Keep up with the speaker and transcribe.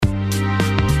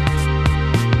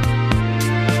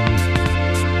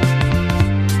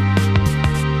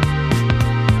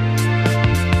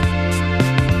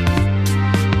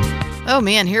Oh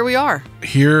man, here we are.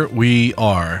 Here we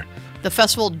are. The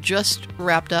festival just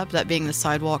wrapped up, that being the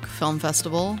Sidewalk Film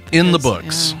Festival. In the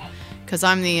books. Because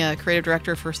I'm the creative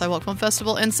director for Sidewalk Film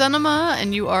Festival in Cinema,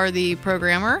 and you are the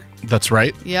programmer. That's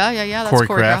right. Yeah. That's Corey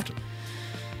Kraft.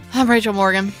 I'm Rachel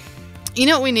Morgan. You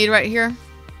know what we need right here?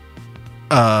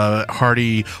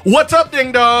 Hardy. What's up,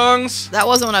 ding dongs? That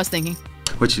wasn't what I was thinking.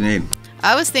 What you need?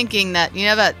 I was thinking that, you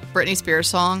know that Britney Spears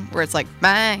song where it's like,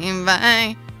 bang,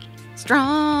 bang,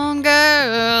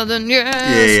 stronger than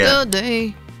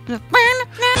yesterday. Yeah.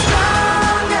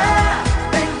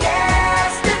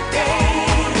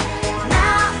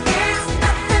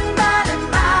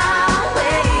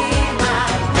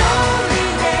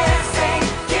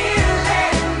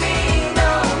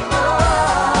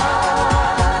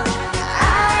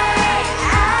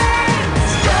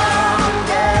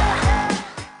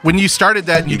 When you started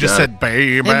that, you just said,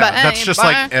 baby. That's just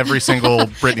like every single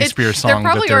Britney Spears song there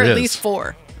probably that there are is. at least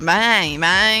 4. Bang,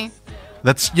 bang.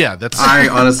 That's. I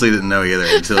honestly didn't know either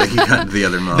until he got to the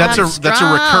other moment. That's a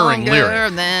recurring lyric.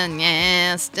 Stronger than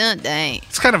yesterday.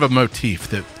 It's kind of a motif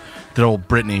that old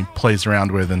Britney plays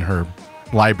around with in her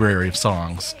library of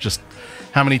songs. Just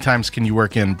how many times can you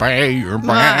work in?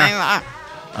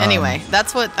 Anyway,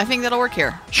 that's what I think that'll work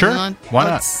here. Sure. Why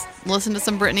not? Let's listen to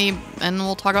some Britney and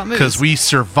we'll talk about movies. Because we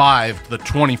survived the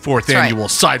 24th annual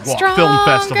Sidewalk Stronger Film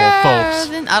Festival, folks.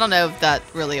 I don't know if that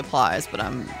really applies, but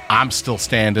I'm still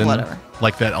standing. Whatever.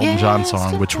 Like that Elton John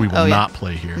song, which we will not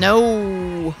play here.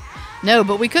 No,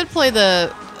 but we could play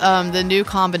the new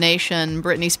combination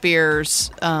Britney Spears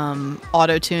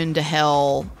auto-tuned to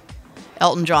hell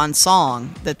Elton John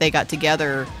song that they got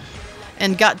together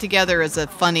as a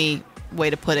funny way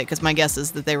to put it, because my guess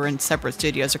is that they were in separate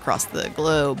studios across the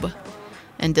globe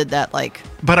and did that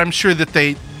But I'm sure that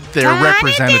their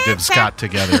representatives got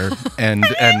together and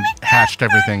hashed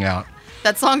everything out.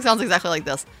 That song sounds exactly like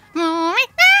this. All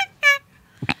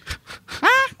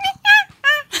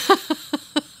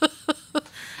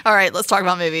right, let's talk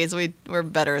about movies. We're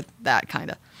better at that,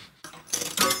 kind of.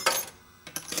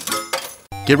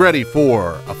 Get ready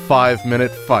for a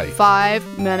 5-minute fight.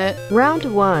 5-minute. Round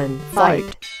 1.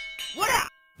 Fight.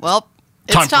 Well,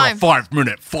 it's time. For a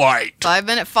 5-minute fight.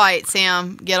 5-minute fight,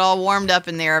 Sam. Get all warmed up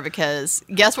in there, because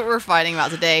guess what we're fighting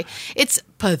about today? It's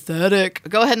pathetic.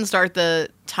 Go ahead and start the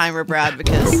timer, Brad,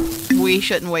 because we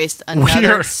shouldn't waste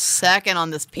another second on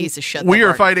this piece of shit. We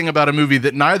are fighting about a movie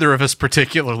that neither of us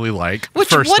particularly like.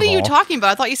 What are you talking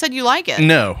about? I thought you said you like it.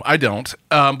 No, I don't.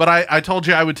 But I told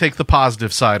you I would take the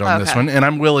positive side on this one, and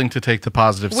I'm willing to take the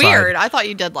positive side. Weird. I thought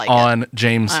you did like it. On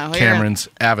James Cameron's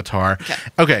Avatar.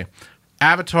 Okay.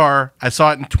 Avatar, I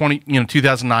saw it in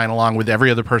 2009 along with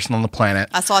every other person on the planet.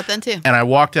 I saw it then too. And I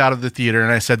walked out of the theater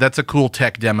and I said, that's a cool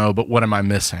tech demo, but what am I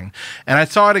missing? And I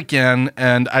saw it again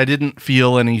and I didn't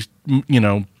feel any,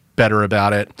 better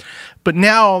about it. But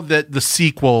now that the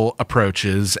sequel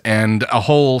approaches and a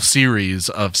whole series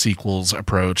of sequels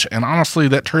approach, and honestly,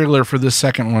 that trailer for this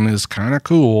second one is kind of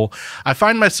cool, I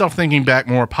find myself thinking back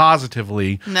more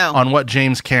positively on what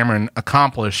James Cameron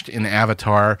accomplished in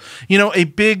Avatar. A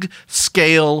big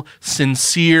scale,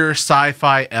 sincere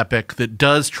sci-fi epic that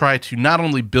does try to not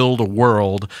only build a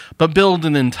world, but build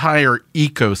an entire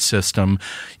ecosystem.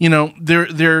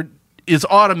 There is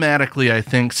automatically, I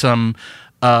think, some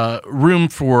room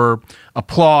for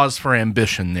applause for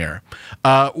ambition there.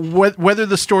 Whether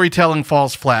the storytelling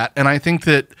falls flat, and I think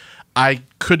that I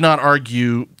could not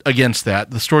argue against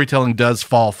that. The storytelling does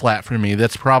fall flat for me.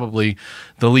 That's probably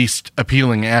the least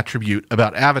appealing attribute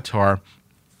about Avatar.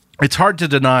 It's hard to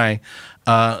deny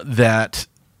that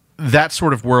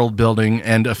sort of world building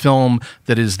and a film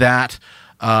that is that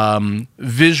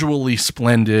visually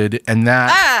splendid and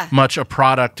that much a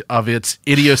product of its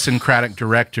idiosyncratic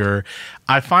director,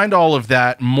 I find all of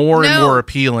that more and more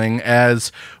appealing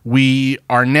as we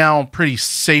are now pretty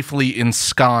safely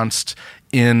ensconced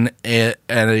in an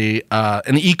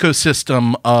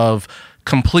ecosystem of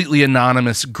completely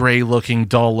anonymous, gray-looking,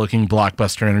 dull-looking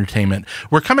blockbuster entertainment.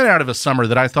 We're coming out of a summer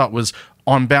that I thought was,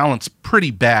 on balance,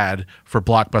 pretty bad for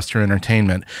blockbuster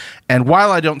entertainment. And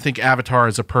while I don't think Avatar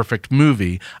is a perfect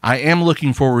movie, I am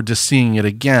looking forward to seeing it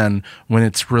again when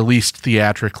it's released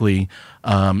theatrically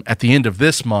at the end of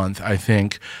this month, I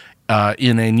think,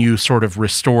 in a new sort of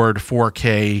restored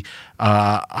 4K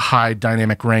high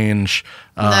dynamic range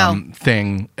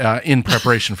thing in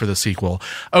preparation for the sequel.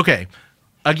 Okay.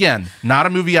 Again, not a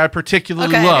movie I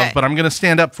particularly love, but I'm going to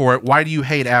stand up for it. Why do you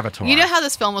hate Avatar? You know how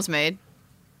this film was made?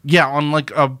 Yeah, on like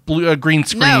a green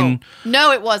screen.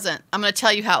 No, it wasn't. I'm going to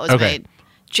tell you how it was made.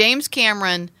 James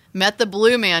Cameron met the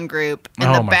Blue Man Group in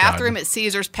Oh the my bathroom God. at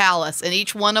Caesar's Palace, and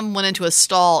each one of them went into a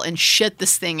stall and shit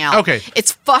this thing out. Okay.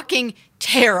 It's fucking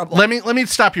terrible. Let me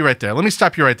stop you right there. Let me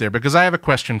stop you right there because I have a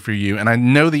question for you, and I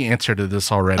know the answer to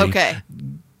this already. Okay.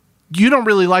 You don't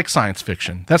really like science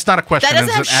fiction. That's not a question. That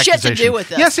doesn't it's have an shit to accusation. do with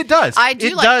this. Yes, it does. I do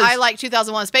It like. does. I like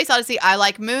 2001: Space Odyssey. I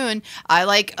like Moon. I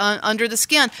like Under the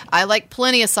Skin. I like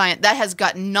plenty of science. That has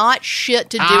got not shit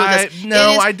to do with this. No,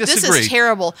 It is- I disagree. This is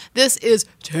terrible. This is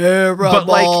terrible. But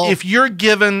like, if you're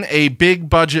given a big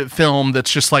budget film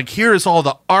that's just like, here is all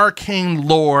the arcane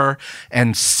lore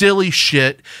and silly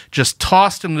shit just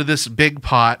tossed into this big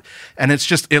pot, and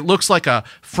it looks like a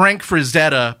Frank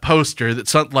Frazetta poster that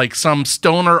some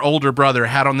stoner older brother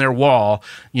had on their wall.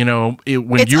 You know,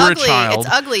 when It's you were ugly. a child.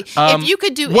 It's ugly. If you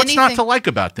could do what's anything, not to like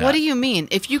about that? What do you mean?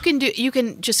 If you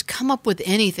can just come up with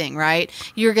anything, right?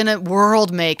 You're gonna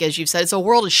world make, as you've said. It's a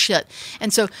world of shit.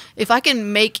 And so, if I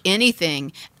can make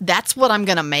anything, that's what I'm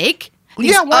gonna make.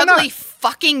 These Yeah, why ugly not?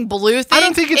 fucking blue things. I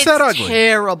don't think it's that ugly.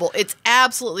 Terrible. It's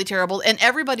absolutely terrible. And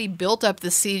everybody built up the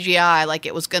CGI like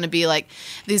it was going to be like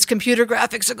these computer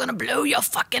graphics are going to blow your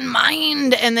fucking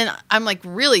mind. And then I'm like,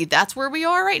 really? That's where we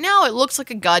are right now? It looks like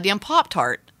a goddamn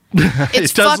Pop-Tart.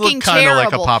 It's It does fucking look kinda like a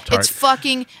terrible. Pop-Tart. It's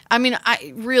fucking. I mean,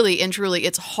 I really and truly,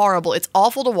 it's horrible. It's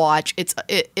awful to watch.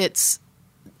 It's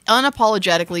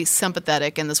unapologetically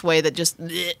sympathetic in this way that just.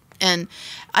 And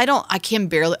I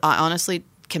honestly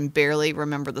can barely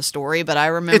remember the story, but I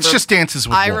remember It's just Dances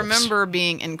with I Wolves. remember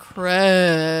being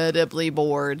incredibly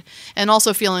bored and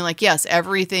also feeling like, yes,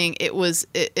 everything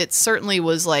it certainly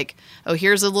was like, oh,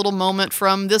 here's a little moment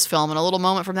from this film and a little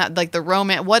moment from that, like the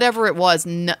romance, whatever it was,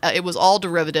 it was all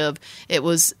derivative. It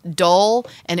was dull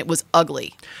and it was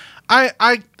ugly.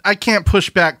 I can't push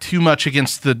back too much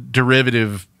against the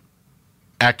derivative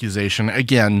accusation.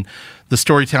 Again, the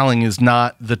storytelling is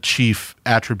not the chief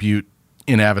attribute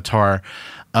in Avatar.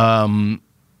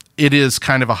 It is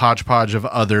kind of a hodgepodge of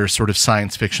other sort of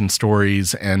science fiction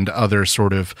stories and other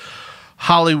sort of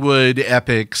Hollywood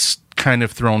epics kind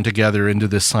of thrown together into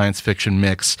this science fiction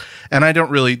mix. And I don't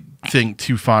really think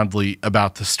too fondly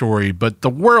about the story, but the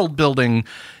world building,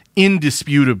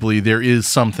 indisputably, there is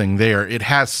something there. It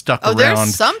has stuck around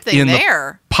there's something in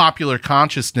there. the popular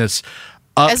consciousness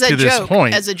up As a to this joke.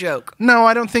 point. As a joke. No,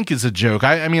 I don't think it's a joke.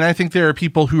 I mean, I think there are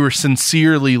people who are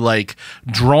sincerely like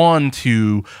drawn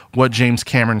to what James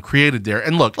Cameron created there.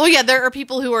 And look, Well, yeah, there are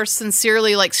people who are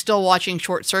sincerely like still watching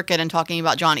Short Circuit and talking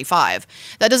about Johnny Five.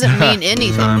 That doesn't mean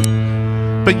anything.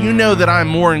 but you know that I'm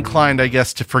more inclined, I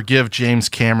guess, to forgive James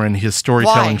Cameron his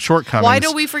storytelling Why? shortcomings. Why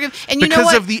do we forgive? And you know because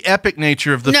what? of the epic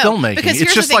nature of the No, filmmaking. because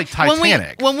It's here's just the thing. like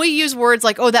Titanic. When we use words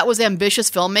like, oh, that was ambitious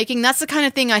filmmaking, that's the kind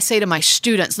of thing I say to my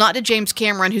students, not to James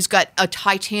Cameron, who's got a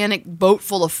Titanic boat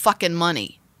full of fucking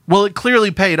money. Well, it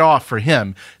clearly paid off for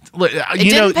him. Look, you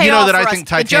know didn't pay off that I for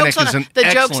think us. The Titanic joke's on is an us. The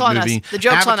joke's excellent on us. movie. The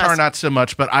joke's on Avatar us. not so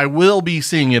much, but I will be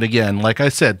seeing it again, like I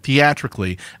said,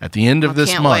 theatrically at the end of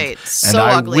this can't month, wait. and So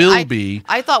I ugly. will be.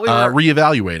 I thought we were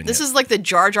reevaluating. This it. is like the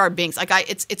Jar Jar Binks. Like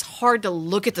it's hard to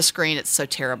look at the screen. It's so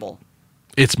terrible.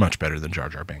 It's much better than Jar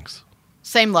Jar Binks.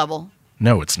 Same level.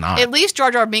 No, it's not. At least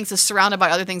Jar Jar Binks is surrounded by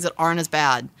other things that aren't as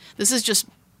bad. This is just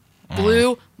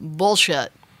blue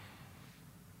bullshit.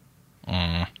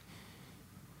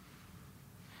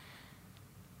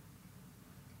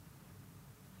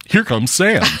 Here comes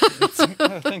Sam.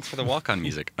 Thanks for the walk-on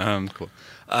music. Cool.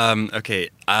 Okay.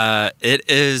 It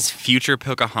is future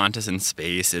Pocahontas in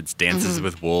space. It's Dances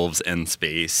with Wolves in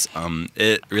space.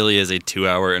 It really is a 2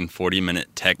 hour and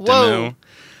 40-minute tech Whoa.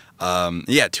 demo.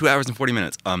 2 hours and 40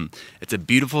 minutes. It's a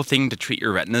beautiful thing to treat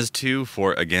your retinas to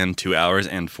for, again, 2 hours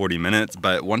and 40 minutes.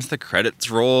 But once the credits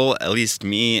roll, at least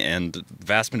me and the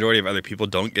vast majority of other people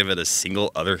don't give it a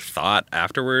single other thought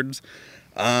afterwards.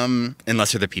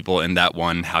 Unless they're the people in that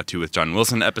one How To with John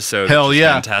Wilson episode. Hell which is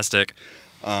yeah. Fantastic.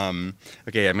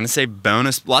 Okay, I'm going to say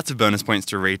lots of bonus points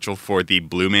to Rachel for the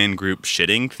Blue Man Group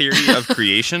shitting theory of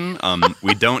creation.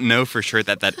 We don't know for sure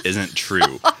that isn't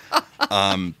true.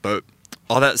 But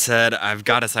all that said, I've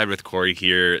got to side with Corey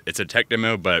here. It's a tech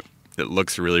demo, but it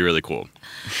looks really, really cool.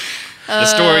 The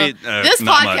story, This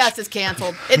not podcast much. is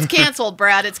canceled. It's canceled,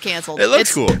 Brad. It's canceled. It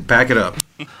looks cool. Back it up.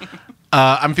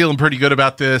 I'm feeling pretty good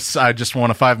about this. I just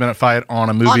want a 5-minute fight on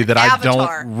a movie On that Avatar.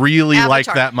 I don't really like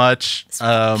Avatar. that much.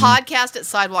 Podcast at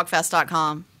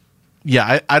sidewalkfest.com.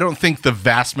 Yeah, I don't think the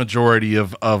vast majority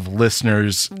of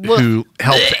listeners who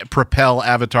helped propel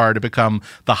Avatar to become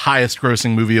the highest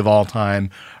grossing movie of all time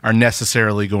are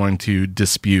necessarily going to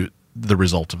dispute the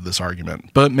result of this argument.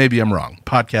 But maybe I'm wrong.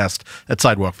 Podcast at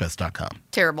sidewalkfest.com.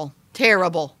 Terrible.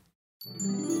 Terrible.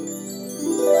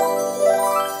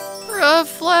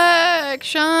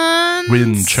 Reflections.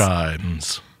 Wind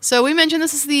chimes. So we mentioned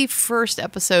this is the first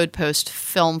episode post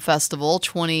Film Festival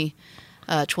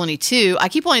 2022. I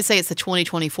keep wanting to say it's the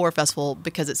 2024 festival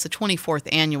because it's the 24th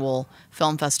annual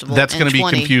film festival. That's going to be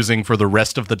confusing for the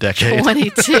rest of the decade.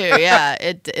 22, yeah,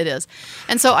 it is.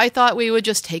 And so I thought we would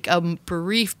just take a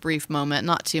brief moment,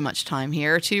 not too much time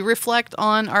here, to reflect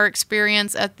on our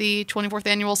experience at the 24th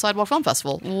annual Sidewalk Film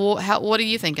Festival. What are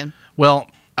you thinking? Well,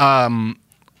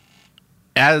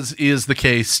 as is the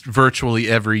case virtually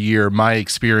every year, my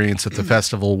experience at the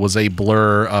festival was a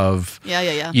blur of,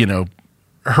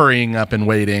 hurrying up and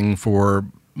waiting for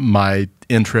my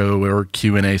intro or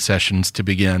Q&A sessions to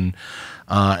begin.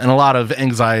 And a lot of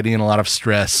anxiety and a lot of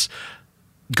stress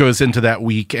goes into that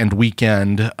week and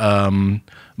weekend,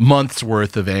 months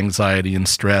worth of anxiety and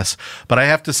stress. But I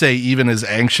have to say, even as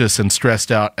anxious and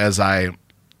stressed out as I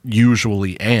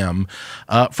usually am,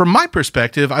 from my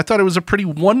perspective, I thought it was a pretty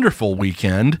wonderful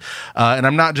weekend. And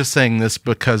I'm not just saying this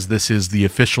because this is the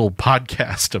official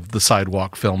podcast of the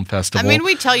Sidewalk Film Festival. I mean,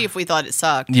 we'd tell you if we thought it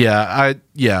sucked. Yeah,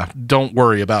 don't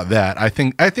worry about that. I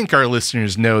think our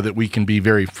listeners know that we can be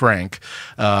very frank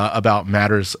about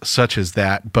matters such as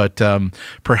that. But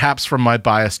perhaps from my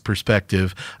biased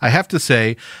perspective, I have to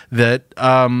say that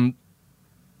I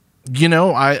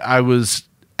was,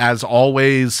 as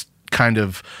always, kind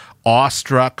of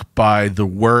awestruck by the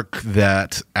work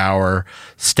that our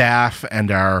staff and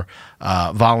our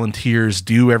volunteers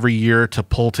do every year to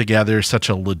pull together such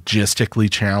a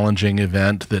logistically challenging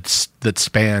event that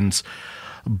spans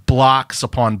blocks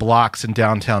upon blocks in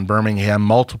downtown Birmingham,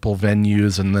 multiple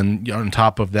venues, and then on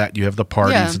top of that you have the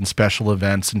parties and special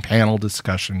events and panel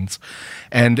discussions.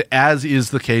 And as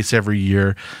is the case every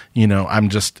year, I'm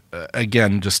just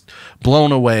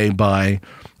blown away by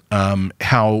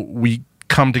how we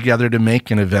come together to make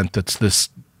an event that's this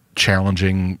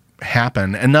challenging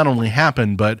happen, and not only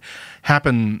happen, but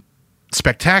happen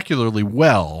spectacularly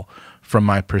well from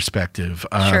my perspective.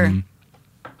 Sure.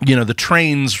 The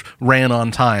trains ran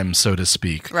on time, so to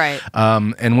speak. Right.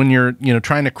 And when you're,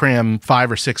 trying to cram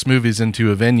 5 or 6 movies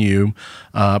into a venue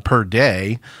per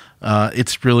day,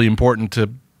 it's really important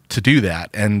to do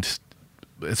that. And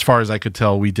as far as I could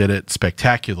tell, we did it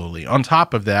spectacularly. On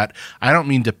top of that, I don't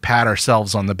mean to pat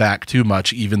ourselves on the back too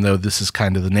much, even though this is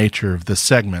kind of the nature of this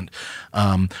segment.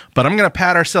 But I'm going to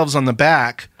pat ourselves on the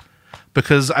back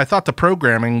because I thought the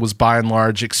programming was by and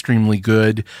large extremely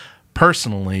good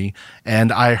personally.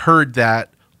 And I heard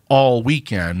that all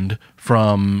weekend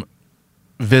from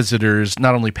visitors,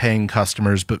 not only paying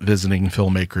customers, but visiting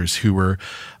filmmakers who were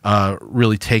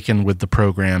really taken with the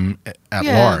program at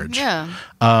large. Yeah.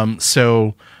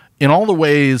 So in all the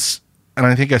ways, and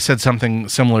I think I said something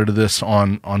similar to this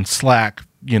on Slack,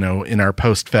 in our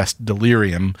post-fest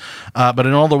delirium, but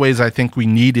in all the ways I think we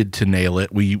needed to nail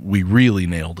it, we really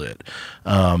nailed it.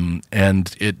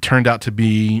 And it turned out to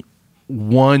be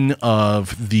one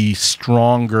of the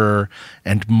stronger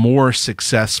and more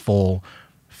successful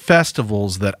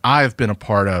festivals that I've been a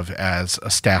part of as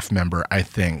a staff member, I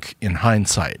think, in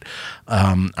hindsight.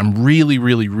 I'm really,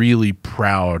 really, really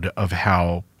proud of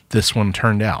how this one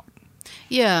turned out.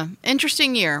 Yeah,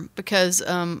 interesting year because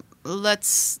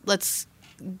let's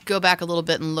go back a little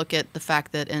bit and look at the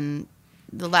fact that in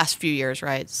the last few years,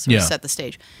 right, so we set the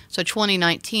stage. So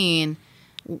 2019,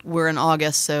 we're in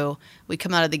August, so we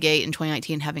come out of the gate in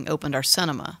 2019 having opened our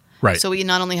cinema. Right. So we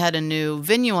not only had a new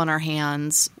venue on our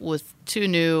hands with 2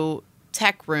 new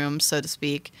tech rooms, so to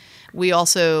speak, we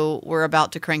also were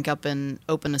about to crank up and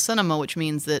open a cinema, which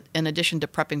means that in addition to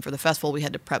prepping for the festival, we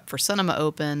had to prep for Cinema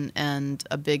Open and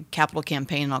a big capital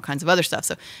campaign and all kinds of other stuff.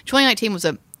 So 2019 was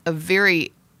a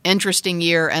very interesting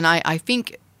year, and I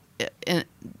think,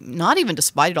 not even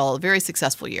despite it all, a very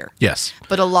successful year. Yes.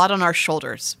 But a lot on our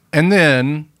shoulders. And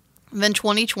then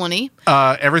 2020.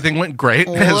 Everything went great,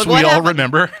 as Look we what all happened.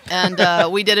 remember.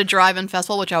 And we did a drive-in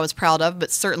festival, which I was proud of,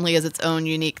 but certainly is its own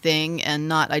unique thing and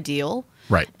not ideal.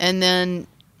 Right. And then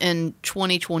in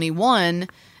 2021,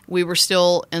 we were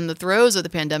still in the throes of the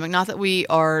pandemic. Not that we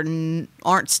aren't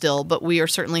still, but we are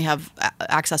certainly have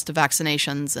access to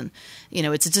vaccinations, and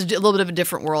it's a little bit of a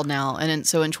different world now. And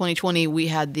so in 2020, we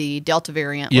had the Delta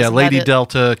variant. Yeah, Lady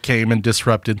Delta came and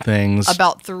disrupted things.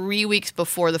 About 3 weeks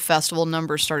before the festival,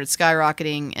 numbers started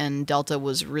skyrocketing, and Delta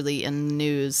was really in the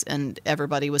news, and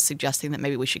everybody was suggesting that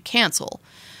maybe we should cancel.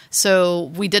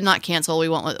 So we did not cancel. We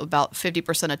went with about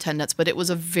 50% attendance, but it was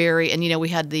we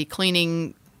had the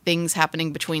cleaning things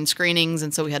happening between screenings,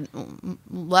 and so we had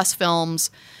less films.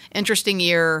 Interesting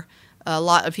year. A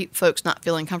lot of folks not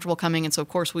feeling comfortable coming, and so of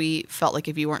course we felt like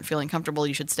if you weren't feeling comfortable,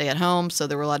 you should stay at home. So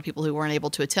there were a lot of people who weren't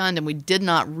able to attend, and we did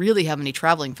not really have any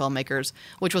traveling filmmakers,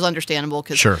 which was understandable.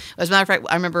 Because, sure. As a matter of fact,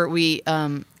 I remember we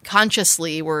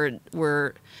consciously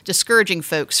were discouraging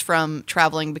folks from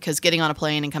traveling because getting on a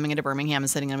plane and coming into Birmingham and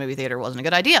sitting in a movie theater wasn't a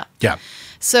good idea. Yeah.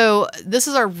 So this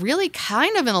is our really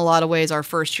kind of in a lot of ways our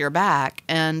first year back,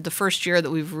 and the first year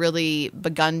that we've really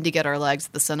begun to get our legs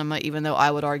at the cinema, even though I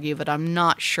would argue that I'm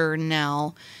not sure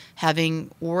now,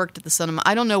 having worked at the cinema,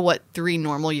 I don't know what 3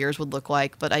 normal years would look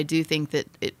like, but I do think that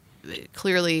it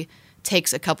clearly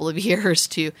takes a couple of years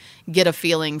to get a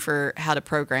feeling for how to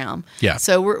program. Yeah.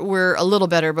 So we're a little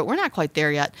better, but we're not quite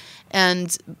there yet.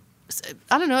 And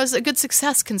I don't know, it's a good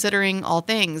success considering all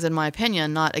things, in my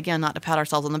opinion. Not to pat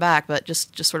ourselves on the back, but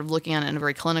just sort of looking at it in a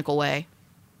very clinical way.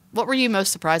 What were you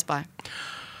most surprised by?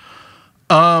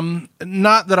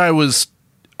 Not that I was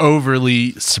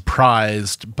overly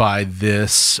surprised by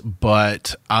this,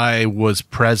 but I was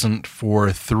present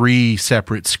for 3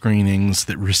 separate screenings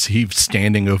that received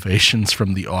standing ovations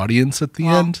from the audience at the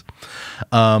end.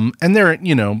 And they're,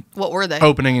 What were they?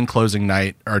 opening and closing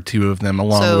night are 2 of them,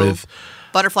 along with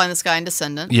Butterfly in the Sky and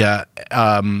Descendant. Yeah,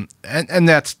 and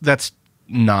that's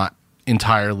not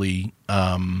entirely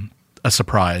a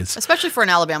surprise. Especially for an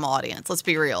Alabama audience, let's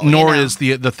be real. Nor is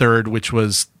the third, which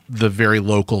was the very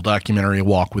local documentary A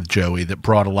Walk with Joey that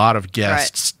brought a lot of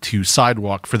guests to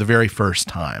Sidewalk for the very first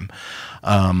time,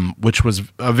 which was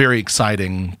a very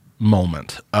exciting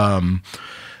moment.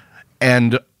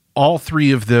 And all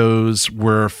 3 of those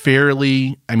were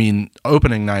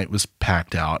opening night was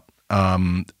packed out.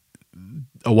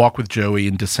 A Walk with Joey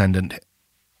and Descendant,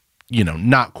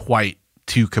 not quite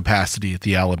to capacity at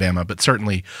the Alabama, but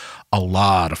certainly a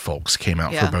lot of folks came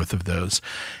out for both of those.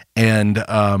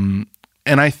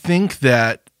 And I think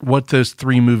that what those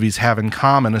 3 movies have in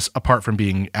common, is, apart from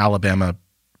being Alabama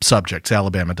subjects,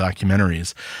 Alabama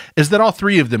documentaries, is that all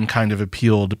 3 of them kind of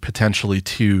appealed potentially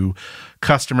to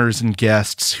customers and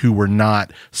guests who were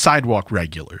not Sidewalk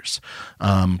regulars,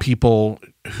 people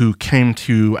who came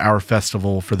to our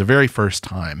festival for the very first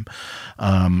time,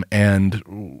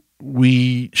 and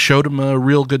we showed them a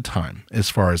real good time, as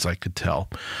far as I could tell.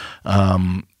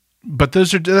 But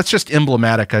that's just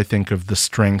emblematic, I think, of the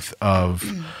strength of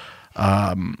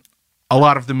a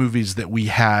lot of the movies that we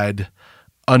had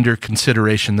under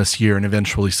consideration this year and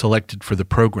eventually selected for the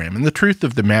program. And the truth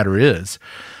of the matter is,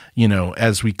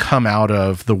 as we come out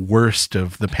of the worst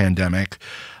of the pandemic,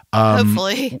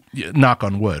 hopefully, knock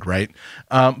on wood, right?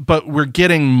 But we're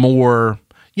getting more,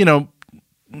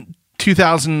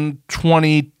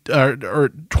 2020 or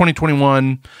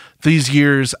 2021, these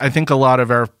years, I think a lot of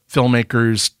our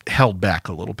filmmakers held back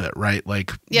a little bit, right?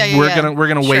 Like we're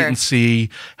gonna wait and see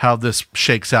how this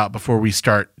shakes out before we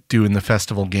start doing the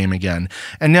festival game again.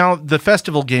 And now the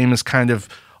festival game is kind of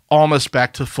almost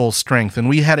back to full strength, and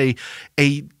we had a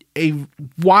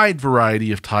wide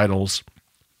variety of titles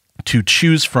to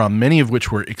choose from, many of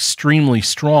which were extremely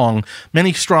strong,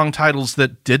 many strong titles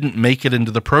that didn't make it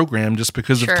into the program just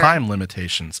because of time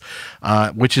limitations,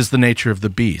 which is the nature of the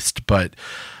beast. But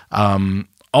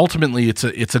ultimately, it's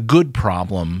a good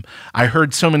problem. I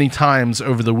heard so many times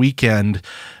over the weekend,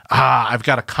 I've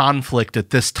got a conflict at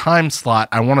this time slot.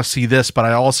 I want to see this, but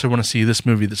I also want to see this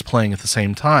movie that's playing at the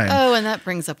same time. Oh, and that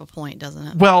brings up a point, doesn't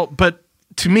it? Well, but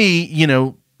to me,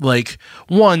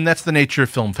 one, that's the nature of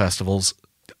film festivals.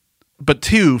 But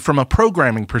 2, from a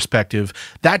programming perspective,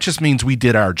 that just means we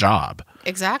did our job.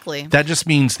 Exactly. That just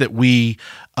means that we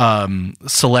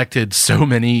selected so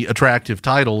many attractive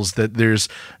titles that there's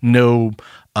no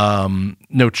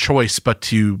choice but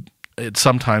to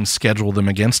sometimes schedule them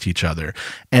against each other.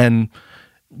 And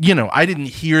I didn't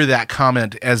hear that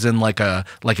comment as in like an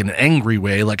angry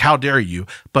way, like how dare you,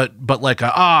 but like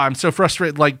I'm so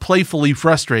frustrated, like playfully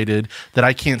frustrated that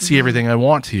I can't see everything I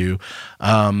want to,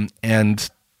 and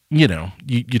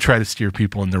you try to steer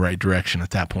people in the right direction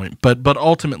at that point. But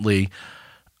ultimately,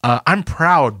 I'm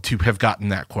proud to have gotten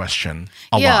that question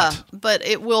a lot. Yeah, but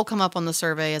it will come up on the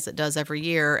survey, as it does every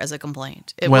year, as a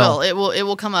complaint. It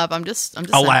will come up. I'm just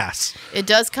alas. saying. It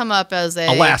does come up as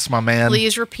a alas, my man.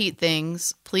 Please repeat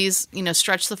things. Please,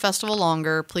 stretch the festival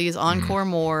longer. Please encore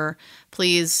more.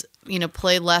 Please,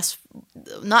 play less,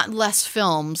 not less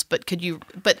films, but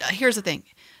but here's the thing.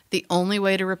 The only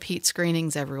way to repeat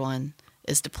screenings, everyone,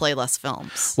 is to play less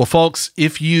films. Well, folks,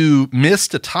 if you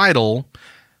missed a title,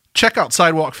 check out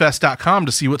sidewalkfest.com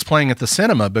to see what's playing at the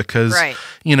cinema, because,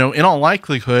 in all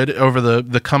likelihood, over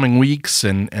the coming weeks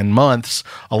and months,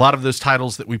 a lot of those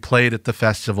titles that we played at the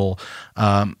festival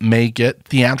may get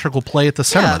theatrical play at the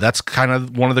cinema. Yeah. That's kind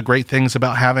of one of the great things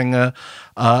about having a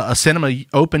cinema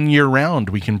open year-round.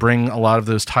 We can bring a lot of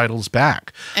those titles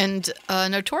back. And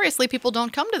notoriously, people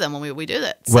don't come to them when we do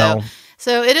that. So,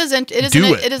 So it is. It is.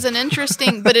 Do it. It is an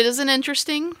interesting, but it is an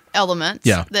interesting element.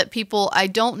 Yeah. That people. I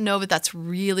don't know that that's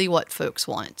really what folks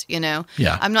want. You know.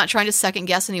 Yeah. I'm not trying to second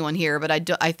guess anyone here, but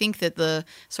I think that the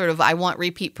sort of I want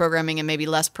repeat programming and maybe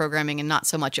less programming and not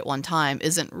so much at one time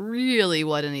isn't really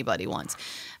what anybody wants.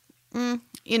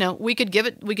 You know, we could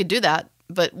do that.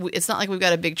 But it's not like we've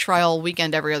got a big trial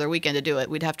weekend every other weekend to do it.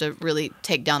 We'd have to really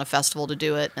take down a festival to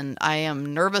do it. And I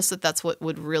am nervous that that's what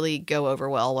would really go over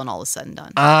well when all is said and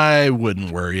done. I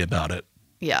wouldn't worry about it.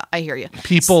 Yeah, I hear you.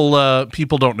 People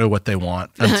don't know what they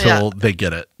want until they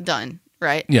get it. Done,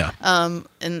 right? Yeah.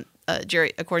 And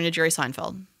according to Jerry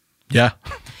Seinfeld. Yeah.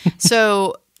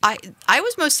 So I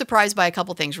was most surprised by a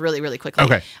couple things really, really quickly.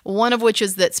 Okay. One of which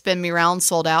is that Spin Me Round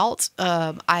sold out.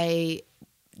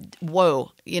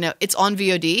 Whoa, you know, it's on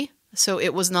VOD, so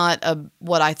it was not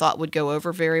what I thought would go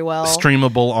over very well.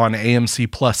 Streamable on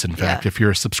AMC Plus, in fact, if you're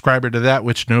a subscriber to that,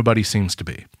 which nobody seems to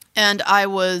be. And I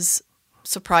was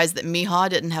surprised that Mija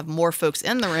didn't have more folks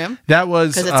in the room. That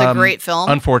was because it's a great film.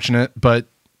 Unfortunate, but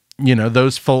you know,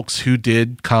 those folks who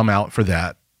did come out for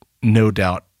that, no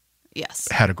doubt, yes,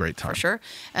 had a great time for sure.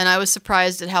 And I was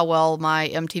surprised at how well my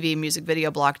MTV music video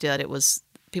block did.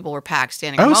 People were packed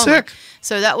standing room only. Sick.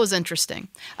 So that was interesting.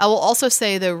 I will also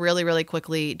say, though, really, really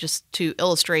quickly, just to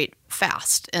illustrate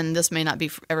fast, and this may not be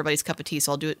everybody's cup of tea,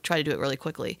 so I'll try to do it really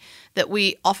quickly, that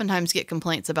we oftentimes get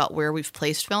complaints about where we've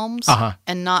placed films,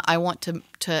 and I want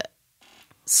to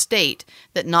state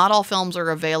that not all films are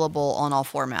available on all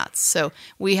formats. So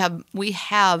we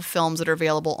have films that are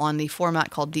available on the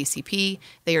format called DCP.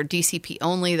 They are DCP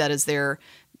only. That is their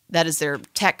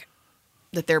tech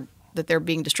that they're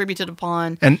being distributed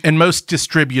upon. And most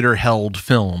distributor-held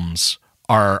films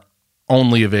are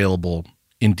only available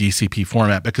in DCP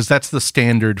format because that's the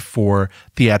standard for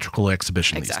theatrical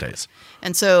exhibition these days.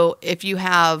 And so if you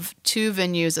have two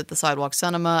venues at the Sidewalk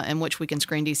Cinema in which we can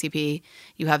screen DCP,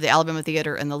 you have the Alabama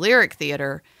Theater and the Lyric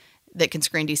Theater that can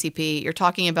screen DCP, you're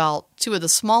talking about the two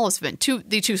smallest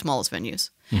venues,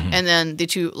 and then the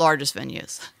two largest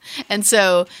venues. And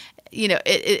so, you know,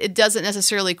 it doesn't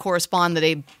necessarily correspond that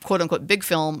a quote-unquote big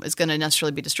film is going to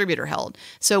necessarily be distributor held.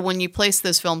 So when you place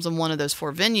those films in one of those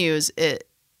four venues,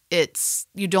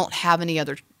 you don't have any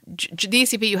other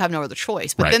DCP. You have no other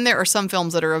choice. But then there are some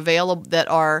films that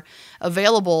are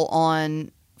available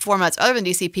on formats other than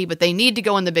DCP, but they need to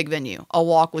go in the big venue. A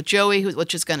Walk with Joey,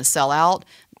 which is going to sell out,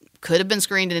 could have been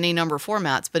screened in any number of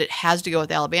formats, but it has to go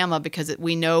with Alabama because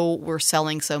we know we're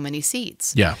selling so many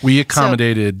seats. Yeah, we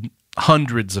accommodated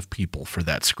hundreds of people for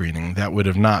that screening. That would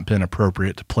have not been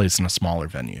appropriate to place in a smaller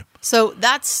venue. So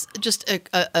that's just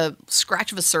a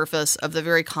scratch of a surface of the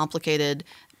very complicated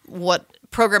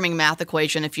programming math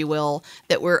equation, if you will,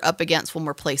 that we're up against when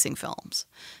we're placing films.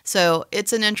 So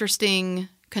it's an interesting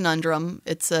conundrum.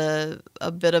 It's a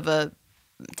bit of it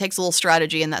takes a little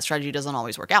strategy, and that strategy doesn't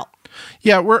always work out.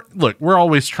 Yeah, we're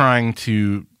always trying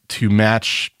to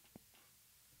match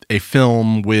a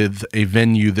film with a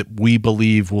venue that we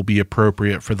believe will be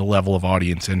appropriate for the level of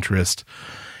audience interest.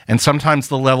 And sometimes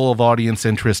the level of audience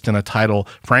interest in a title,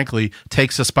 frankly,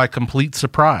 takes us by complete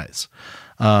surprise.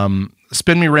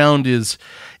 Spin Me Round is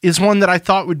one that I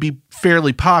thought would be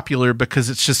fairly popular because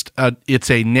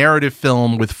it's a narrative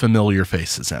film with familiar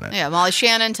faces in it. Yeah, Molly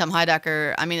Shannon, Tim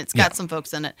Heidecker. I mean, it's got some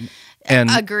folks in it. And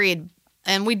agreed.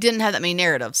 And we didn't have that many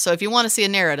narratives. So if you want to see a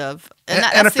narrative,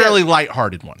 and a fairly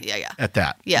lighthearted one, at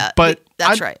that. Yeah, but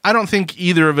that's right. I don't think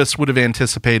either of us would have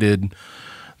anticipated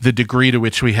the degree to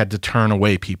which we had to turn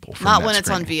away people from not that when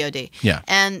screening. It's on VOD. Yeah.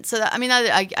 And so,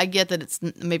 I get that it's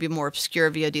maybe a more obscure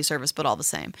VOD service, but all the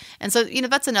same. And so,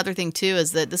 that's another thing, too,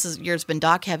 is that this year's been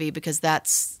doc heavy because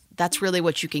that's really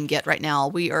what you can get right now.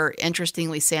 We are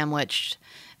interestingly sandwiched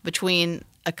between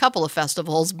a couple of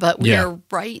festivals, but we are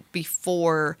right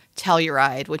before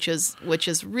Telluride, which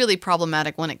is really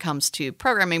problematic when it comes to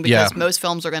programming because most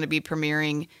films are going to be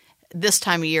premiering this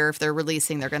time of year. If they're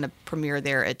releasing, they're going to premiere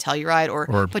there at Telluride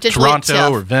or potentially Toronto at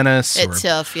TIFF. or Venice. At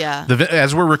TIFF, yeah.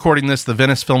 As we're recording this, the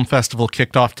Venice Film Festival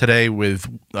kicked off today with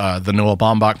the Noah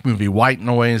Baumbach movie White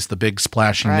Noise, the big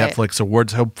splashing Netflix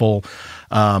awards hopeful.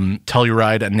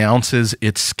 Telluride announces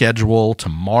its schedule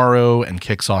tomorrow and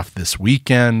kicks off this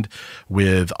weekend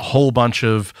with a whole bunch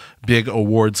of big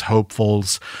awards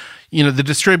hopefuls. The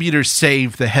distributors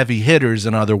save the heavy hitters,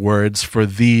 in other words, for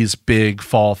these big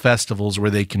fall festivals where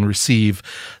they can receive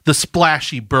the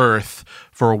splashy berth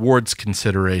for awards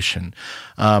consideration.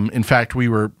 In fact, we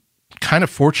were kind of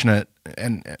fortunate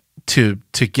to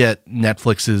get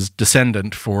Netflix's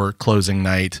Descendant for closing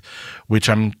night, which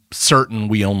I'm certain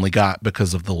we only got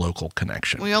because of the local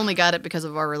connection. We only got it because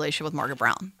of our relationship with Margaret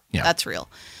Brown. Yeah. That's real.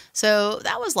 So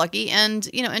that was lucky. And,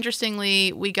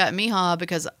 interestingly, we got Mija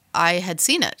because I had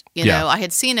seen it. You Yeah. know, I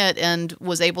had seen it and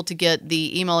was able to get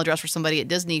the email address for somebody at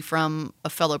Disney from a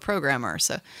fellow programmer.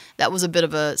 So that was a bit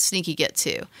of a sneaky get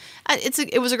too.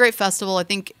 It was a great festival. I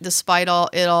think despite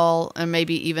it all, and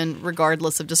maybe even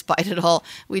regardless of despite it all,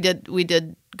 we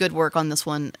did good work on this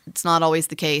one. It's not always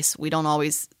the case. We don't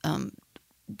always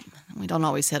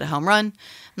hit a home run.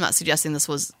 I'm not suggesting this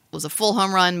was a full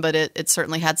home run, but it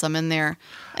certainly had some in there.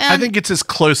 And I think it's as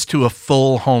close to a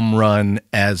full home run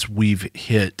as we've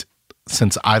hit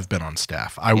since I've been on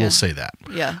staff. I will say that.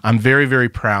 Yeah. I'm very, very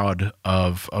proud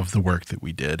of the work that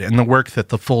we did and the work that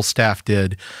the full staff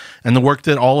did and the work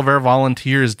that all of our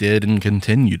volunteers did and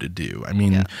continue to do. I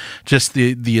mean, just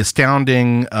the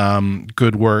astounding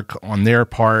good work on their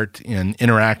part in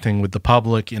interacting with the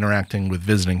public, interacting with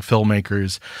visiting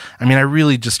filmmakers. I mean, I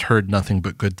really just heard nothing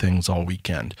but good things all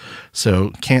weekend. So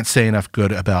can't say enough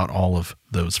good about all of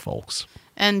those folks.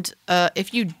 And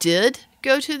if you did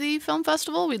go to the film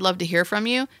festival, we'd love to hear from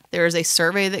you. There is a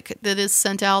survey that is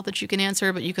sent out that you can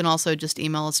answer, but you can also just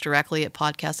email us directly at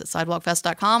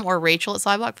podcast@sidewalkfest.com or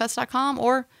Rachel@sidewalkfest.com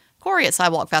or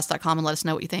Corey@sidewalkfest.com and let us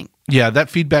know what you think. Yeah, that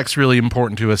feedback's really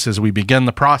important to us as we begin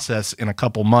the process in a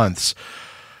couple months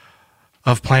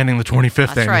of planning the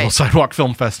 25th annual right. Sidewalk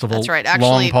Film Festival. That's right. Actually,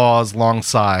 long pause, long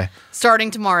sigh. Starting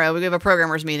tomorrow, we have a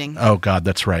programmers meeting. Oh, God,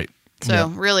 that's right. So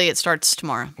really, it starts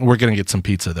tomorrow. We're going to get some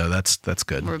pizza, though. That's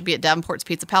good. We'll be at Davenport's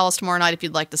Pizza Palace tomorrow night if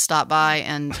you'd like to stop by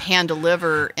and hand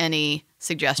deliver any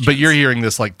suggestions. But you're hearing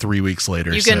this like 3 weeks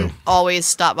later. You can always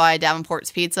stop by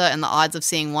Davenport's Pizza, and the odds of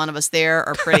seeing one of us there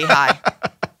are pretty high.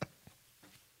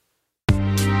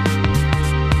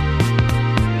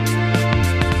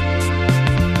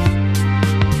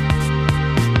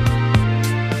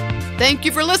 Thank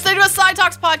you for listening to a Side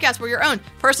Talks podcast. We're your own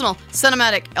personal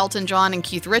cinematic Elton John and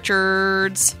Keith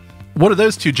Richards. What do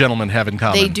those two gentlemen have in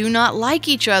common? They do not like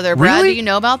each other. Brad, Really? do you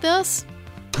know about this?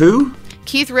 Who?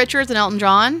 Keith Richards and Elton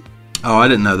John? Oh, I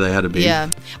didn't know they had to be.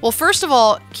 Yeah. Well, first of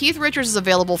all, Keith Richards is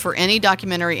available for any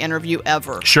documentary interview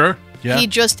ever. Sure. Yeah. He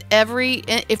just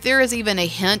if there is even a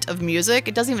hint of music,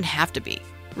 it doesn't even have to be,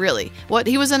 really.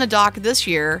 He was in a doc this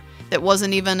year that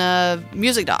wasn't even a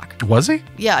music doc. Was he?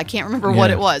 Yeah, I can't remember what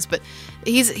Yeah. it was, but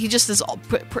he just is.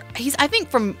 He's I think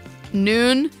from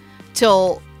noon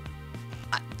till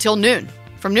noon,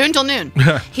 from noon till noon,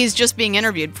 he's just being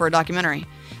interviewed for a documentary.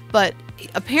 But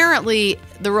apparently,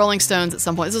 the Rolling Stones at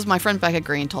some point. This is my friend Becca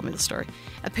Green told me the story.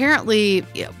 Apparently,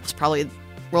 it was probably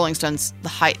Rolling Stones the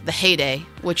heyday,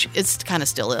 which it kind of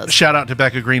still is. Shout out to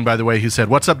Becca Green, by the way, who said,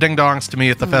 "What's up, ding dongs?" to me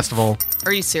at the festival.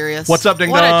 Are you serious? What's up, ding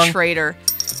what dong? a traitor.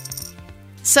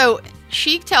 So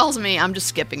she tells me, I'm just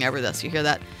skipping over this. You hear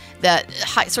that? That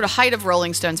height of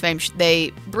Rolling Stones fame.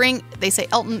 They say,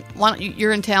 Elton, why don't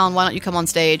you're in town? Why don't you come on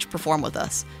stage, perform with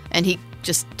us? And he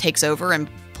just takes over and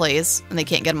plays, and they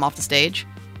can't get him off the stage.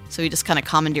 So he just kind of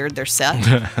commandeered their set.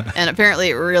 And apparently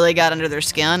it really got under their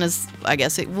skin, as I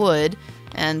guess it would.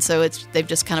 And so they've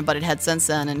just kind of butted heads since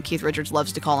then. And Keith Richards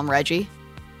loves to call him Reggie,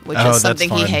 which Oh, is something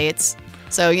that's he fun. hates.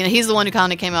 So, he's the one who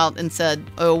kind of came out and said,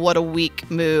 oh, what a weak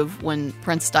move when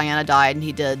Princess Diana died. And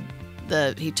he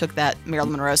took that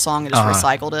Marilyn Monroe song and just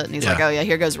recycled it. And he's Yeah. like, oh, yeah,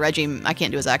 here goes Reggie. I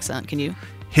can't do his accent. Can you?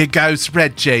 Here goes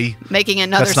Reggie. Making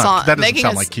another That's not- song. that doesn't making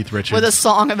sound a- like Keith Richards. With a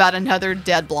song about another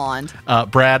dead blonde.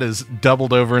 Brad is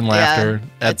doubled over in laughter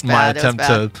at it's my bad, it was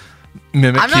attempt to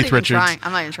mimic I'm not Keith even Richards. trying.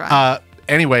 I'm not even trying.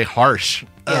 Anyway, harsh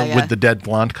Yeah. with the dead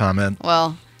blonde comment.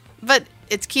 Well, but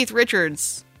it's Keith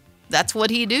Richards. That's what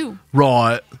he do.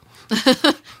 Right.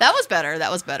 That was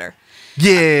better.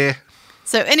 Yeah.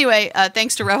 So anyway,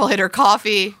 thanks to Revelator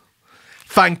Coffee.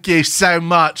 Thank you so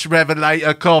much,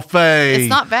 Revelator Coffee. It's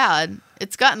not bad.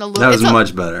 It's gotten a little. That was it's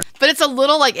much better. But it's a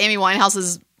little like Amy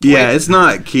Winehouse's. Yeah, it's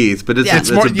not Keith, but it's Yeah. a, It's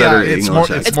it's more- a better yeah, it's English more-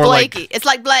 accent. It's more like- Blakey. It's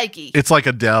like Blakey. It's like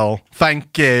Adele.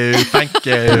 Thank you. Thank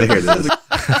There you. it is.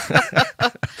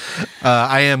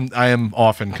 I am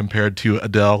often compared to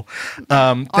Adele.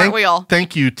 Aren't we all?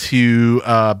 Thank you to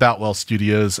Boutwell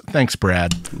Studios. Thanks,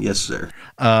 Brad. Yes, sir.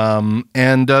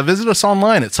 And visit us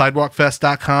online at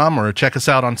sidewalkfest.com or check us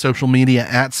out on social media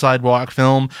at Sidewalk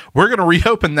Film. We're going to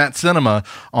reopen that cinema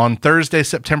on Thursday,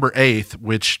 September 8th,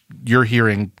 which you're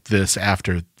hearing this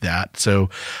after that. So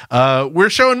we're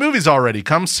showing movies already.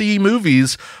 Come see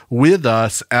movies with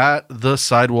us at the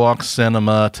Sidewalk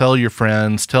Cinema. Tell your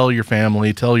friends, tell your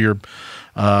family, tell your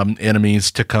enemies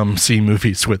to come see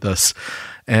movies with us.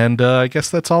 And I guess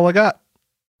that's all I got.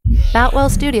 Boutwell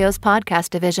Studios Podcast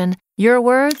Division. Your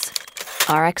words,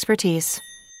 our expertise.